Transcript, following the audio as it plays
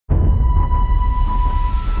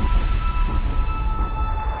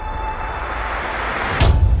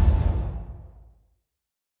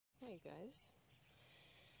guys.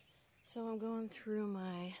 So I'm going through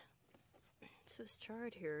my Swiss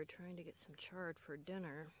chard here, trying to get some chard for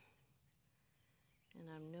dinner, and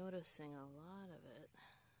I'm noticing a lot of it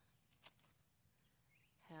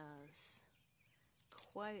has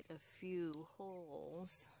quite a few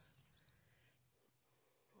holes.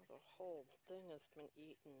 The whole thing has been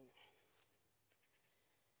eaten.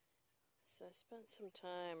 So I spent some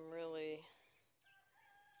time really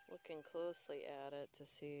looking closely at it to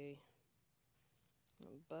see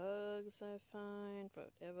bugs I find, but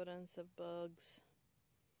evidence of bugs.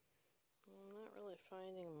 I'm not really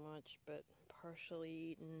finding much, but partially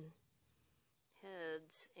eaten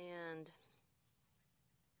heads and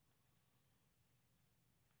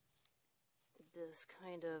this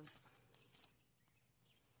kind of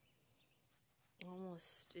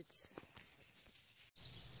almost, it's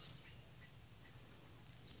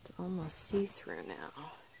almost see-through now.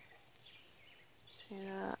 See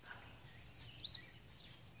that?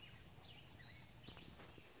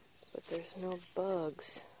 But there's no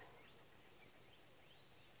bugs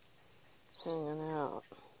hanging out.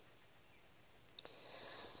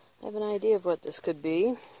 I have an idea of what this could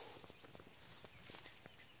be.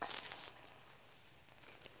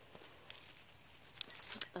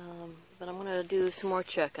 But I'm going to do some more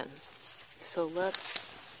checking. So let's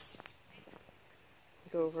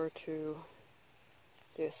go over to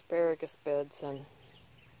the asparagus beds and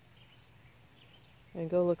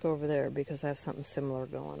go look over there because I have something similar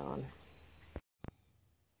going on.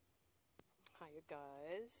 Hi you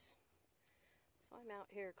guys. So I'm out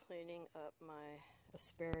here cleaning up my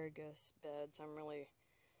asparagus beds. I'm really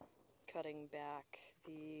cutting back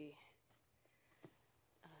the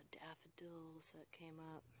daffodils that came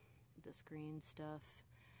up, this green stuff.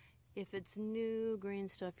 If it's new green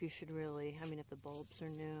stuff, you should really, I mean if the bulbs are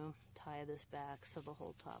new, tie this back so the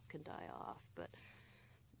whole top can die off. But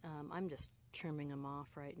I'm just trimming them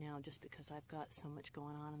off right now just because I've got so much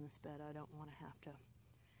going on in this bed. I don't want to have to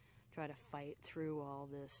try to fight through all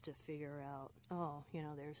this to figure out, oh, you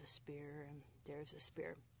know, there's a spear and there's a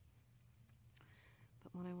spear.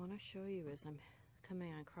 But what I want to show you is I'm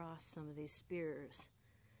coming across some of these spears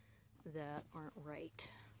that aren't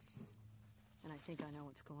right. And I think I know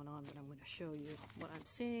what's going on, but I'm going to show you what I'm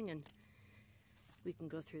seeing and we can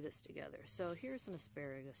go through this together. So here's an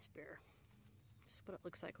asparagus spear. This is what it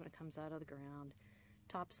looks like when it comes out of the ground.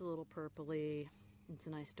 Top's a little purpley. It's a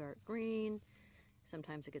nice dark green.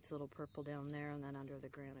 Sometimes it gets a little purple down there, and then under the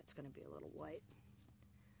ground it's going to be a little white.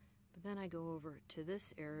 But then I go over to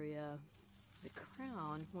this area, the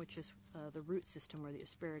crown, which is the root system where the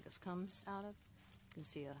asparagus comes out of. You can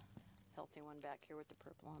see a healthy one back here with the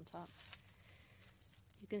purple on top.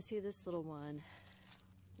 You can see this little one.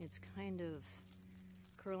 It's kind of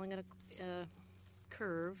curling at a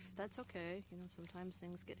curve. That's okay. You know, sometimes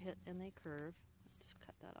things get hit and they curve. Just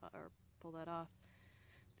cut that off or pull that off.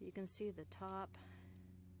 But you can see the top.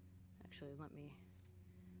 Actually, let me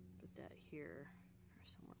put that here or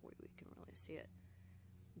somewhere where we can really see it.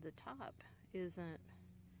 The top isn't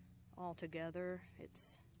all together.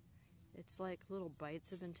 It's like little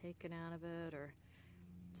bites have been taken out of it, or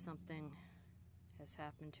something has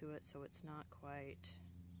happened to it, so it's not quite,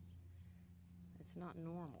 it's not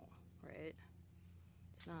normal, right?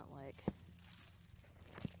 It's not like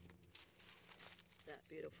that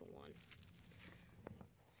beautiful one.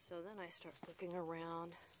 So then I start looking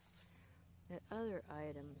around at other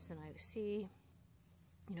items, and I see,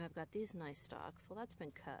 you know, I've got these nice stalks. Well, that's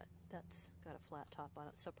been cut. That's got a flat top on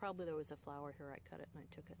it. So probably there was a flower here. I cut it and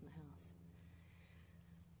I took it in the house.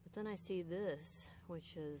 But then I see this,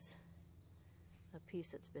 which is a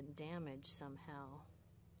piece that's been damaged somehow.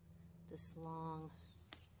 This long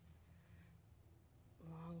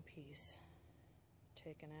piece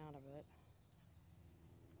taken out of it.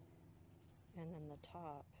 And then the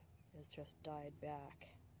top is just dyed back.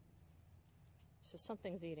 So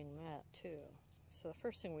something's eating that too. So the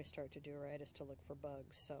first thing we start to do, right, is to look for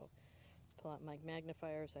bugs. So pull out my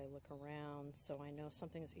magnifiers, I look around, so I know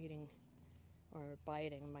something's eating or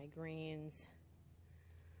biting my greens.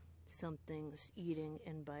 Something's eating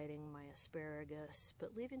and biting my asparagus,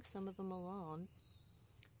 but leaving some of them alone.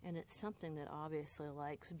 And it's something that obviously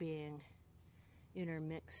likes being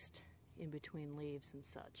intermixed in between leaves and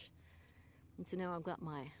such. And so now I've got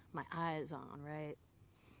my eyes on, right?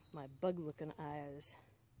 My bug-looking eyes.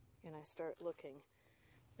 And I start looking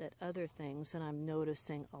at other things, and I'm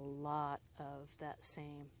noticing a lot of that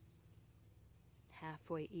same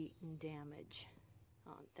halfway eaten damage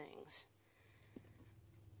on things.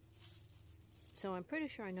 So I'm pretty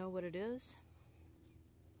sure I know what it is.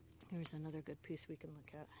 Here's another good piece we can look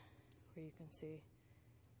at, where you can see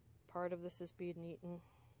part of this is being eaten,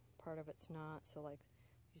 part of it's not. So like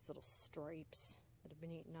these little stripes that have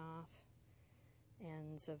been eaten off,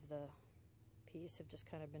 ends of the piece have just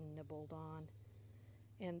kind of been nibbled on.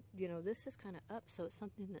 And you know, this is kind of up, so it's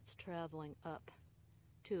something that's traveling up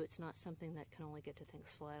too. It's not something that can only get to things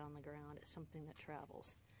flat on the ground. It's something that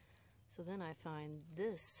travels. So then I find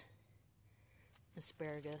this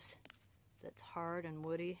asparagus that's hard and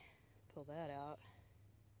woody. Pull that out.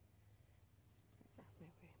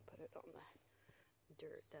 Maybe put it on the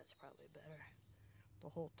dirt. That's probably better. The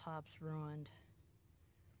whole top's ruined.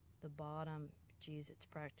 The bottom, geez, it's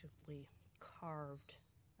practically carved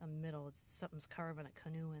a middle. Something's carving a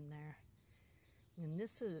canoe in there. And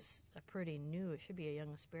this is a pretty new, it should be a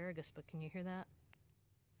young asparagus, but can you hear that?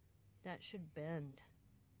 That should bend.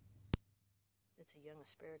 It's a young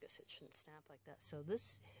asparagus, it shouldn't snap like that. So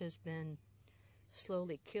this has been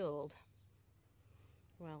slowly killed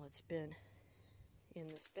while it's been in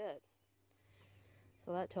this bed.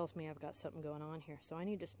 So that tells me I've got something going on here. So I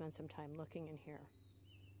need to spend some time looking in here.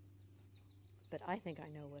 But I think I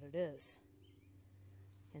know what it is.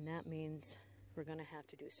 And that means we're going to have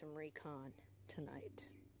to do some recon tonight.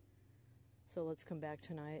 So let's come back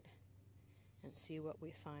tonight and see what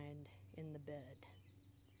we find in the bed.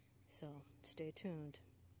 So stay tuned.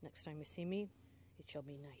 Next time you see me, it shall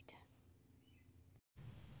be night.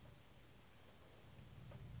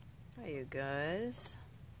 Hi you guys.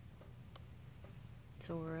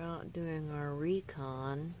 So we're out doing our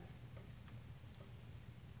recon.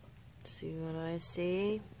 See what I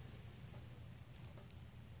see?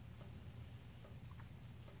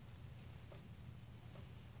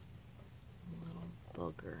 Little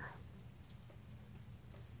booger.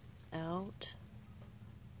 Out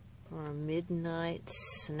for a midnight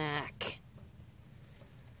snack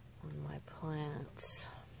on my plants.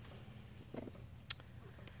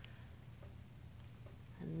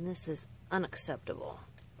 And this is unacceptable.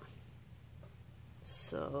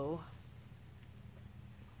 So,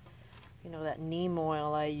 you know that neem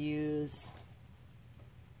oil I use,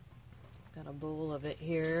 got a bowl of it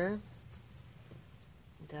here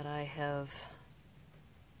that I have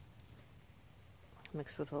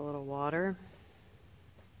mixed with a little water.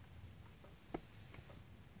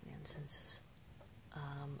 And since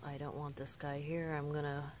I don't want this guy here, I'm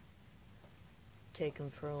gonna take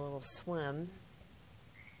him for a little swim.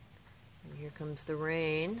 And here comes the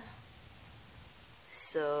rain.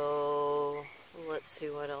 So let's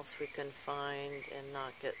see what else we can find and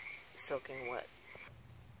not get soaking wet.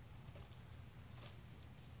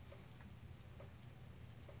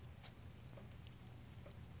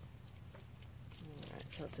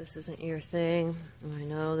 Alright, so if this isn't your thing, I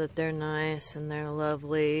know that they're nice and they're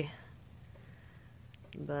lovely,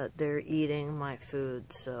 but they're eating my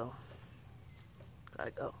food, so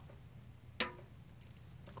gotta go.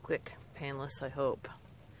 Quick, painless, I hope.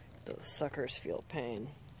 Those suckers feel pain.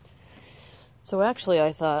 So actually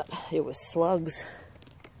I thought it was slugs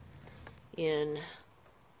in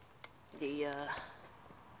the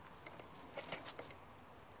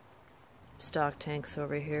stock tanks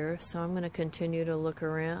over here. So I'm going to continue to look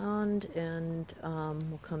around, and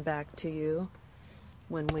we'll come back to you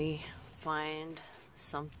when we find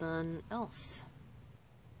something else.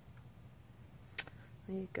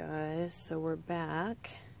 Hey guys, so we're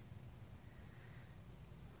back.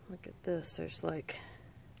 Look at this, there's like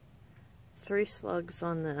 3 slugs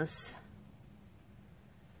on this.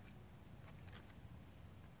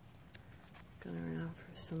 Going around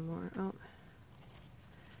for some more. Oh,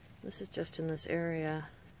 this is just in this area.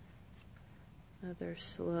 Another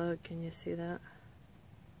slug, can you see that?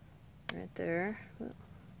 Right there. Oh.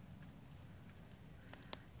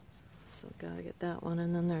 So gotta get that one,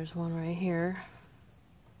 and then there's one right here.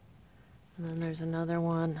 And then there's another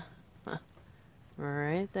one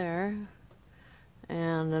right there.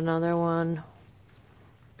 And another one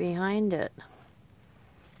behind it.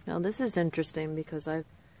 Now this is interesting because I've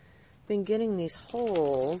been getting these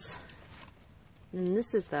holes, and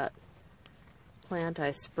this is that plant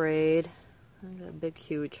I sprayed, a big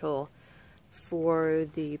huge hole, for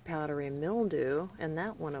the powdery mildew, and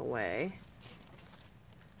that went away.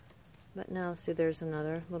 But now see, there's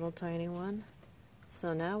another little tiny one.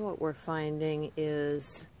 So now what we're finding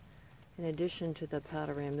is, in addition to the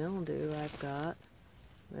powdery mildew,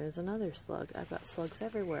 there's another slug. I've got slugs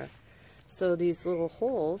everywhere. So these little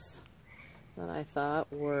holes that I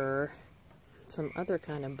thought were some other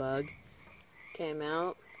kind of bug came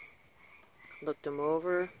out, looked them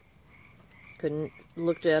over,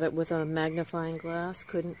 looked at it with a magnifying glass,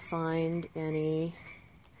 couldn't find any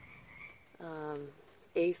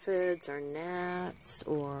aphids or gnats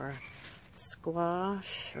or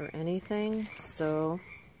squash or anything. So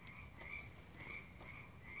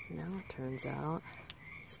Now it turns out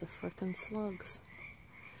it's the frickin' slugs.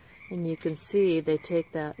 And you can see they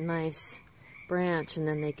take that nice branch and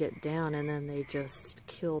then they get down and then they just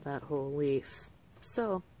kill that whole leaf.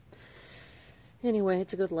 So, anyway,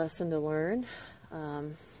 it's a good lesson to learn.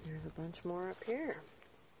 There's a bunch more up here.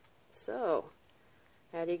 So,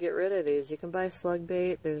 how do you get rid of these? You can buy slug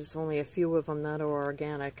bait. There's only a few of them that are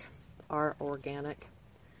organic.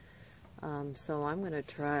 So I'm going to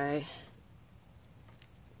try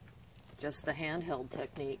just the handheld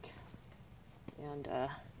technique. And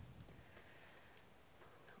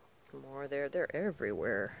more there. They're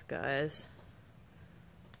everywhere, guys.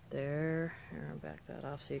 There. Here, I'll back that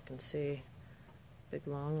off so you can see. Big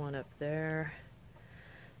long one up there.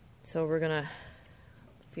 So we're going to,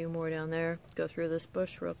 a few more down there, go through this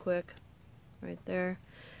bush real quick, right there,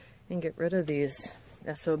 and get rid of these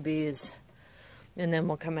SOBs. And then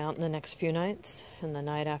we'll come out in the next few nights, and the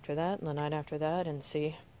night after that, and the night after that, and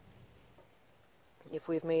see if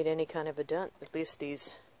we've made any kind of a dent. At least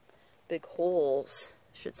these big holes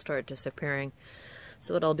should start disappearing.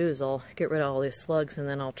 So what I'll do is I'll get rid of all these slugs, and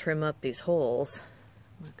then I'll trim up these holes.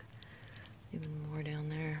 Look, even more down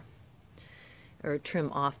there. Or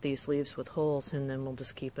trim off these leaves with holes, and then we'll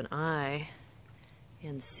just keep an eye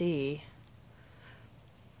and see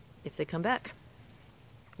if they come back.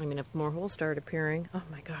 I mean, if more holes start appearing, oh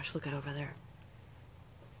my gosh, look at over there.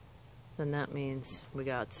 Then that means we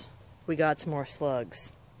got some more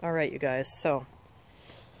slugs. All right, you guys, so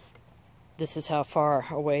this is how far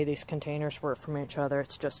away these containers were from each other.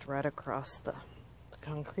 It's just right across the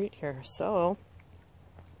concrete here. So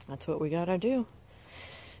that's what we gotta do.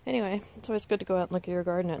 Anyway, it's always good to go out and look at your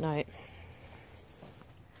garden at night.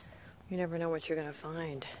 You never know what you're gonna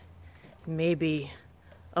find. Maybe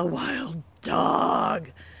a wild dog.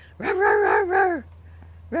 Rawr, rawr, rawr, rawr,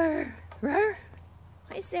 rawr, rawr.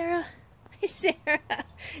 Hi, Sarah. Hi, Sarah.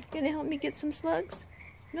 Gonna help me get some slugs?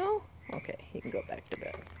 No? Okay, you can go back to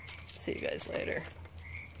bed. See you guys later.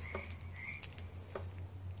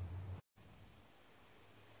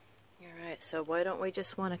 Alright, so why don't we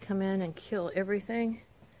just want to come in and kill everything?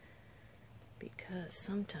 Because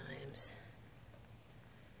sometimes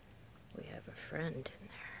we have a friend in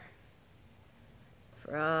there.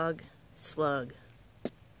 Frog, slug.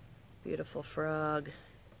 Beautiful frog.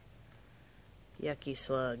 Yucky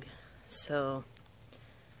slug. So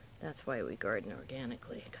that's why we garden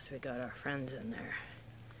organically, because we got our friends in there.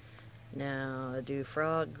 Now, do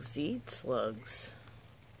frogs eat slugs?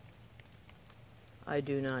 I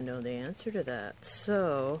do not know the answer to that.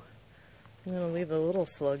 So I'm going to leave the little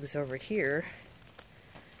slugs over here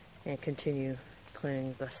and continue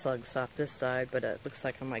cleaning the slugs off this side, but it looks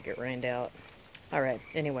like I might get rained out. Alright,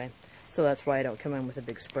 anyway, so that's why I don't come in with a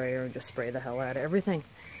big sprayer and just spray the hell out of everything.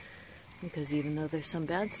 Because even though there's some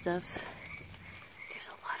bad stuff, there's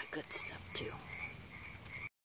a lot of good stuff too.